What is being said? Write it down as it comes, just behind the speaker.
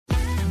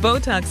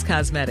Botox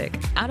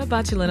Cosmetic, out of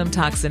botulinum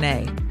toxin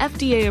A,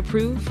 FDA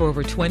approved for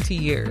over 20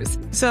 years.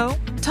 So,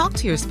 talk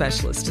to your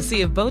specialist to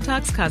see if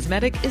Botox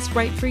Cosmetic is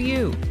right for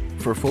you.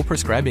 For full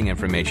prescribing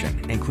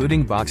information,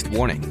 including boxed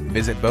warning,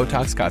 visit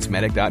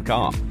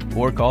BotoxCosmetic.com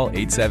or call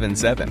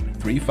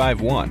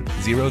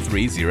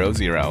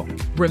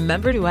 877-351-0300.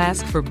 Remember to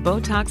ask for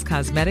Botox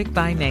Cosmetic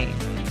by name.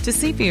 To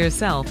see for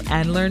yourself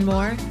and learn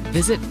more,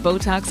 visit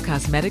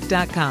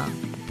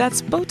BotoxCosmetic.com.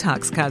 That's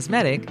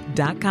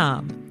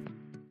BotoxCosmetic.com.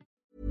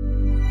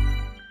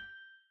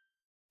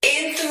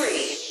 In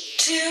 3,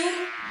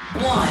 2,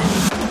 1.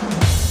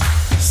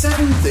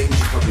 7 things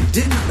you probably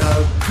didn't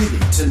know you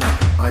need to know.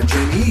 I'm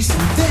Jamie East,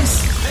 and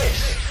this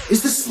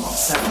is the Smart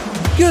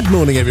 7. Good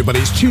morning, everybody.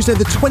 It's Tuesday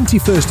the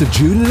 21st of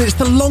June, and it's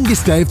the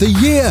longest day of the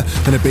year.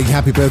 And a big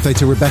happy birthday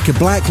to Rebecca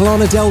Black,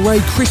 Lana Del Rey,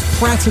 Chris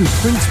Pratt and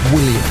Prince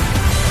William.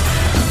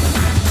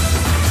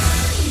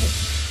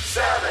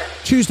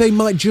 Tuesday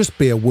might just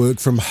be a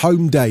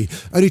work-from-home day.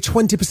 Only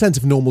 20%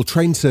 of normal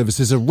train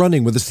services are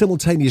running, with a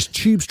simultaneous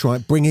tube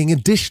strike bringing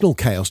additional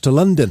chaos to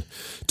London.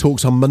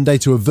 Talks on Monday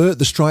to avert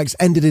the strikes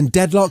ended in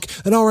deadlock,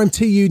 and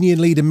RMT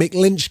union leader Mick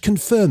Lynch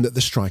confirmed that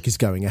the strike is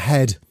going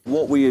ahead.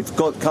 What we have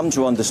come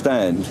to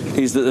understand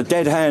is that the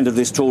dead hand of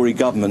this Tory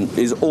government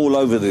is all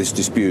over this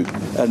dispute,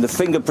 and the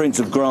fingerprints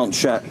of Grant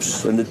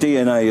Shapps and the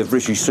DNA of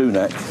Rishi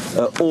Sunak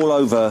are all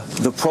over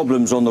the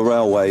problems on the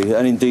railway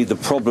and indeed the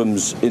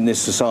problems in this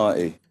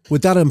society.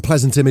 With that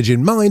unpleasant image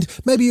in mind,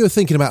 maybe you're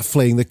thinking about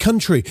fleeing the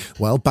country.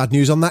 Well, bad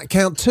news on that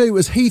count too,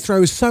 as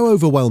Heathrow is so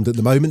overwhelmed at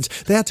the moment,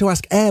 they had to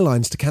ask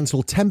airlines to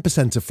cancel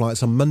 10% of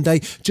flights on Monday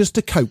just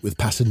to cope with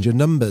passenger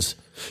numbers.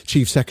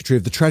 Chief Secretary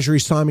of the Treasury,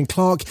 Simon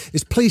Clarke,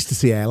 is pleased to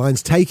see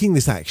airlines taking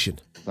this action.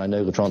 I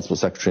know the Transport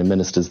Secretary and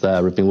ministers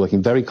there have been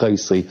working very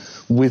closely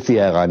with the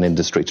airline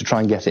industry to try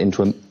and get it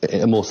into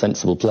a more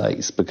sensible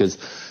place, because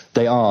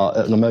they are,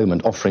 at the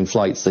moment, offering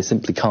flights they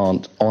simply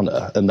can't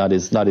honour, and that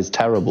is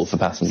terrible for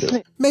passengers.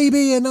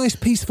 Maybe a nice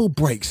peaceful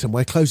break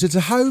somewhere closer to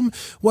home?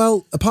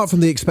 Well, apart from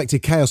the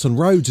expected chaos on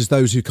roads as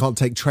those who can't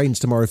take trains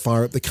tomorrow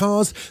fire up the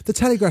cars, the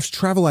Telegraph's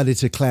travel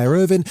editor Claire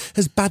Irvin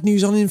has bad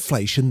news on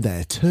inflation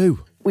there too.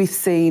 We've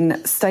seen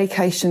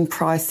staycation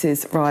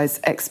prices rise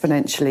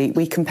exponentially.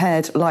 We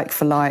compared like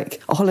for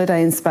like a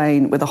holiday in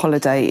Spain with a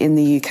holiday in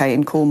the UK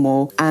in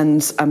Cornwall,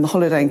 and the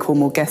holiday in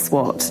Cornwall, guess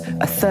what?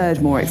 A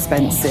third more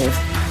expensive.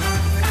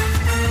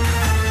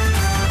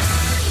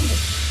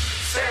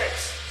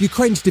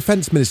 Ukraine's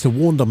defence minister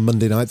warned on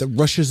Monday night that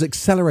Russia's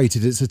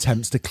accelerated its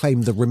attempts to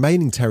claim the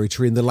remaining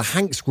territory in the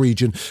Luhansk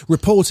region,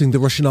 reporting the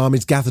Russian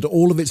army's gathered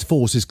all of its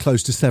forces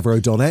close to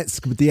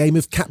Severodonetsk with the aim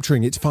of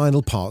capturing its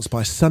final parts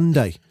by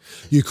Sunday.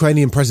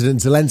 Ukrainian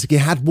President Zelensky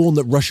had warned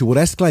that Russia would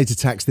escalate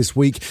attacks this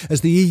week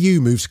as the EU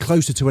moves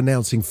closer to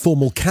announcing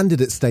formal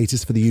candidate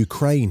status for the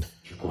Ukraine.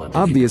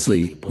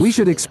 Obviously, we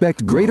should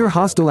expect greater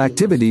hostile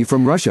activity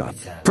from Russia,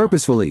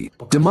 purposefully,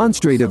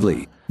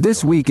 demonstratively,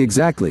 this week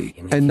exactly,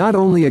 and not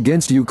only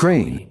against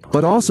Ukraine,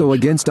 but also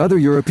against other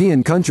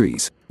European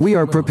countries. We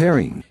are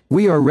preparing.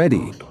 We are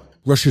ready.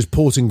 Russia's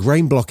port and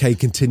grain blockade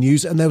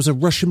continues, and there was a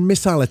Russian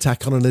missile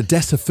attack on an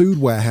Odessa food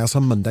warehouse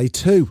on Monday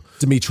too.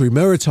 Dmitry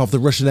Muratov, the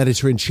Russian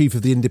editor-in-chief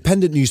of the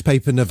independent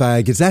newspaper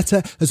Novaya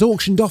Gazeta, has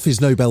auctioned off his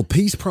Nobel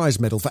Peace Prize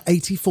medal for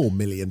 £84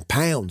 million.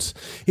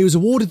 He was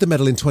awarded the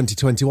medal in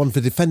 2021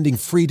 for defending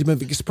freedom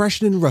of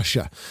expression in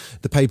Russia.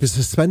 The paper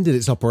suspended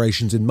its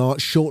operations in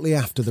March shortly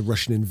after the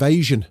Russian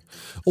invasion.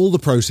 All the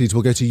proceeds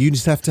will go to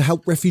UNICEF to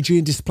help refugee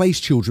and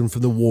displaced children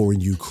from the war in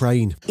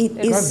Ukraine. It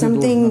is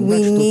something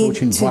we need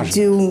to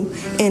do,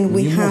 and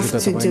we have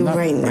to do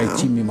right now.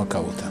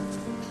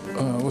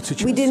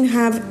 We didn't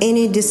have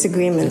any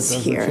disagreements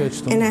here,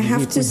 and I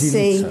have to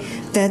say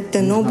that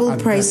the Nobel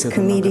Prize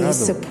Committee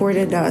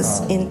supported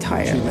us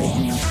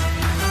entirely.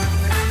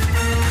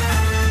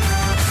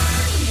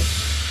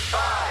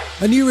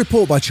 A new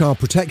report by child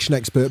protection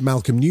expert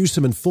Malcolm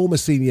Newsom and former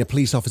senior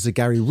police officer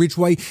Gary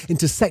Ridgway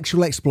into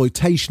sexual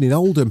exploitation in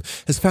Oldham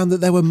has found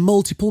that there were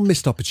multiple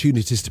missed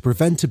opportunities to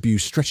prevent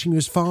abuse stretching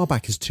as far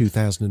back as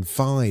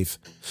 2005.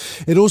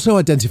 It also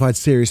identified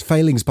serious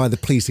failings by the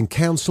police and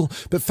council,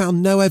 but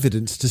found no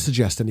evidence to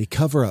suggest any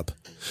cover-up.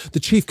 The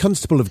Chief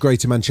Constable of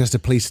Greater Manchester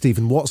Police,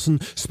 Stephen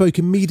Watson, spoke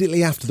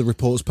immediately after the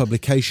report's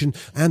publication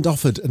and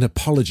offered an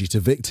apology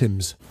to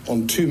victims.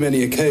 On too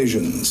many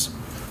occasions,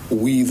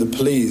 we, the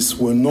police,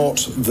 were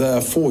not there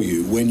for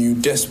you when you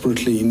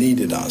desperately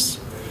needed us.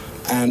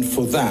 And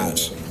for that,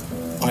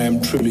 I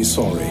am truly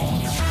sorry.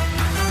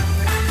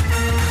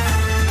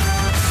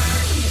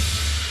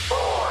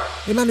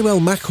 Emmanuel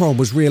Macron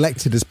was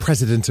re-elected as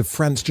president of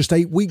France just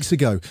 8 weeks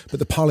ago, but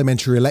the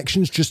parliamentary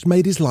elections just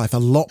made his life a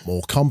lot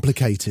more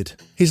complicated.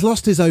 He's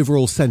lost his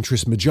overall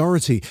centrist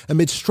majority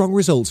amid strong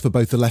results for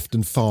both the left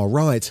and far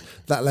right.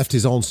 That left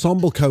his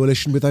ensemble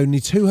coalition with only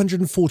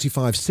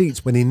 245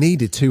 seats when he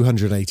needed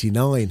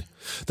 289.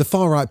 The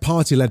far-right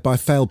party led by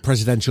failed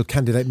presidential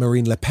candidate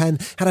Marine Le Pen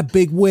had a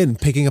big win,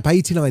 picking up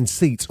 89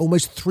 seats,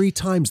 almost 3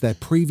 times their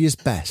previous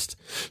best.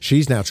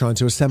 She's now trying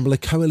to assemble a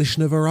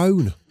coalition of her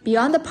own.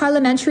 Beyond the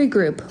parliamentary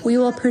group, we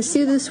will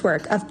pursue this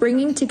work of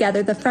bringing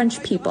together the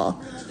French people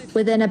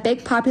within a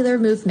big popular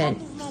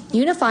movement,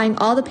 unifying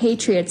all the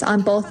patriots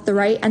on both the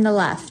right and the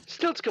left.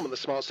 Still to come on the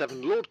Smart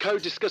 7, Lord Coe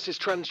discusses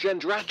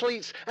transgender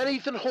athletes, and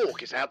Ethan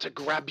Hawke is out to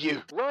grab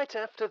you. Right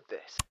after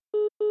this.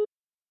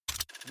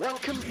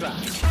 Welcome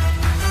back.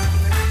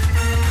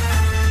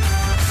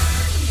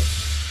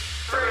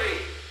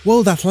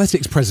 World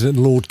Athletics President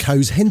Lord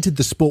Coes hinted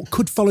the sport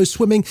could follow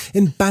swimming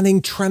in banning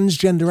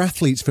transgender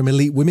athletes from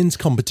elite women's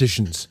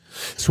competitions.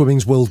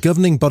 Swimming's world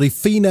governing body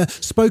FINA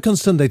spoke on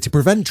Sunday to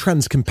prevent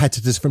trans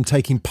competitors from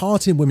taking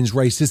part in women's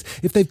races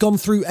if they've gone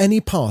through any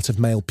part of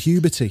male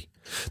puberty.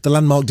 The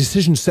landmark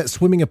decision sets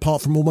swimming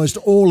apart from almost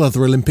all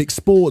other Olympic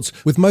sports,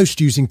 with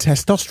most using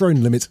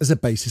testosterone limits as a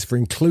basis for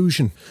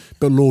inclusion.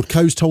 But Lord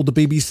Coes told the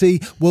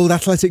BBC World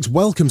Athletics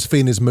welcomes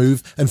FINA's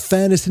move and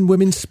fairness in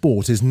women's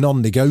sport is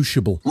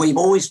non-negotiable. We've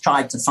always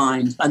tried to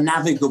find a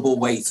navigable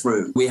way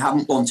through. We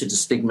haven't wanted to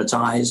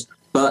stigmatise,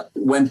 but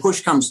when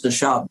push comes to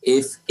shove,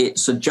 if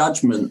it's a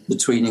judgment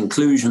between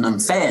inclusion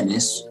and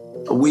fairness,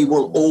 we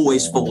will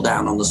always fall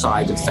down on the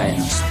side of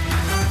fairness.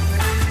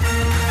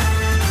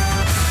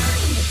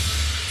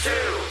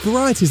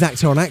 Variety's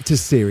Actor on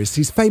Actors series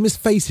sees famous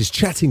faces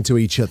chatting to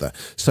each other.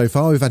 So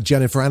far, we've had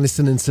Jennifer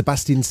Aniston and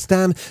Sebastian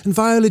Stan, and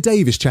Viola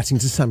Davis chatting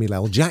to Samuel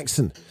L.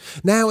 Jackson.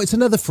 Now it's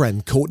another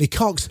friend, Courtney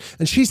Cox,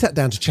 and she sat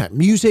down to chat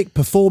music,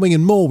 performing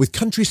and more with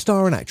country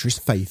star and actress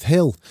Faith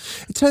Hill.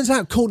 It turns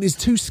out Courtney's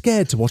too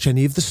scared to watch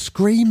any of the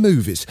Scream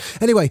movies.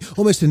 Anyway,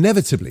 almost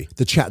inevitably,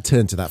 the chat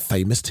turned to that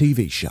famous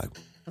TV show.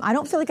 I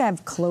don't feel like I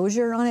have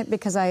closure on it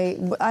because I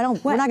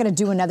don't. We're not going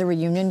to do another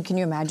reunion. Can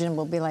you imagine?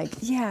 We'll be like,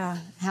 yeah,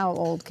 how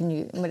old can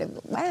you?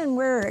 When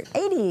we're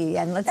 80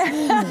 and let's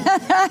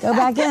go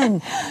back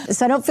in.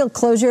 So I don't feel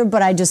closure,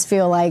 but I just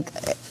feel like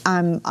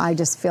I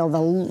just feel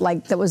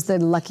that was the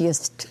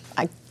luckiest.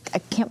 I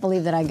can't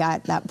believe that I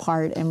got that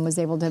part and was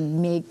able to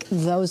make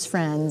those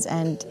friends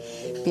and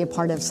be a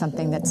part of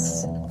something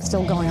that's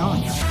still going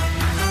on.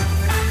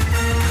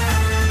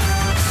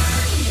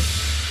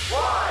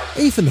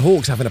 Ethan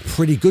Hawke's having a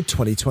pretty good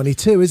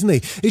 2022, isn't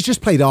he? He's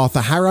just played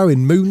Arthur Harrow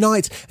in Moon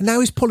Knight, and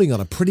now he's pulling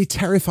on a pretty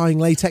terrifying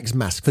latex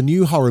mask for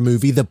new horror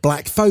movie The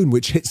Black Phone,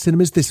 which hits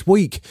cinemas this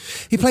week.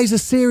 He plays a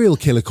serial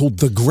killer called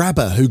The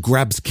Grabber, who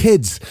grabs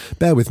kids.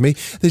 Bear with me.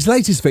 His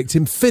latest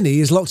victim, Finney,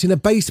 is locked in a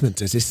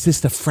basement as his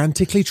sister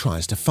frantically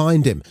tries to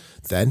find him.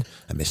 Then,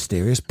 a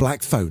mysterious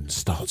black phone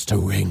starts to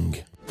ring.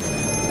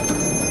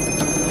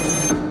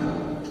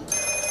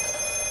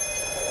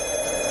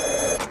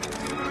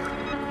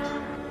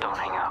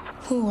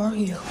 Who are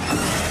you?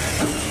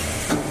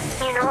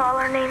 You know all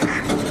our names?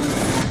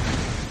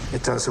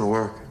 It doesn't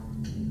work.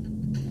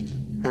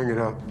 Hang it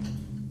up.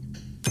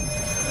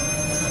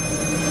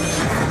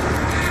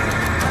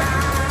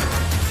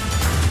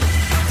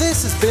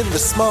 This has been The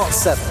Smart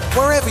 7.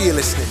 Wherever you're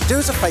listening, do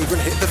us a favour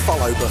and hit the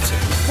follow button.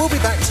 We'll be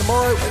back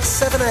tomorrow at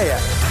 7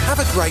 a.m. Have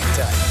a great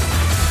day.